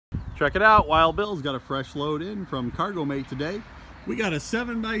Check it out, Wild Bill's got a fresh load in from Cargo Mate today. We got a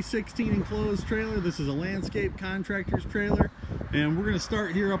 7x16 enclosed trailer. This is a landscape contractor's trailer. And we're gonna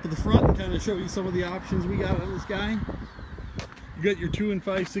start here up at the front and kind of show you some of the options we got on this guy. You got your 2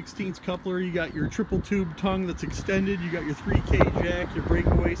 5/16 coupler, you got your triple tube tongue that's extended, you got your 3K jack, your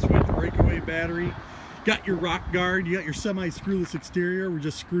breakaway switch, breakaway battery, got your rock guard, you got your semi-screwless exterior. We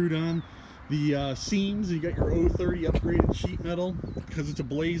just screwed on the seams. You got your 030 upgraded sheet metal. Because it's a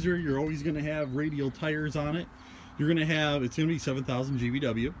Blazer, you're always going to have radial tires on it. You're going to have, it's going to be 7,000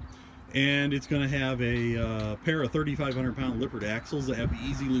 GVW, and it's going to have a pair of 3,500 pound Lippert axles that have the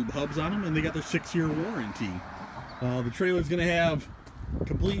Easy Lube hubs on them, and they got their 6-year warranty. The trailer's going to have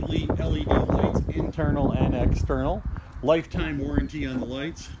completely LED lights, internal and external. Lifetime warranty on the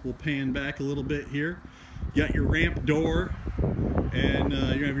lights. We'll pan back a little bit here. You got your ramp door, and you're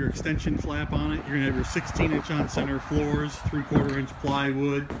gonna have your extension flap on it. You're gonna have your 16-inch on center floors, 3/4 inch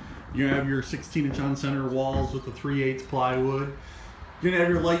plywood. You're gonna have your 16-inch on center walls with the 3/8 plywood. You're gonna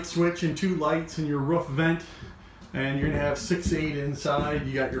have your light switch and 2 lights and your roof vent, and you're gonna have 6/8 inside.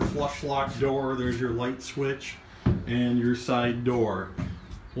 You got your flush lock door. There's your light switch and your side door.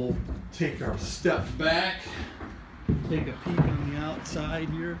 We'll take our step back, take a peek on the outside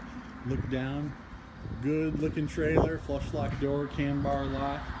here, look down. Good looking trailer, flush lock door, cam bar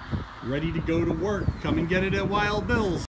lock, ready to go to work. Come and get it at Wild Bill's.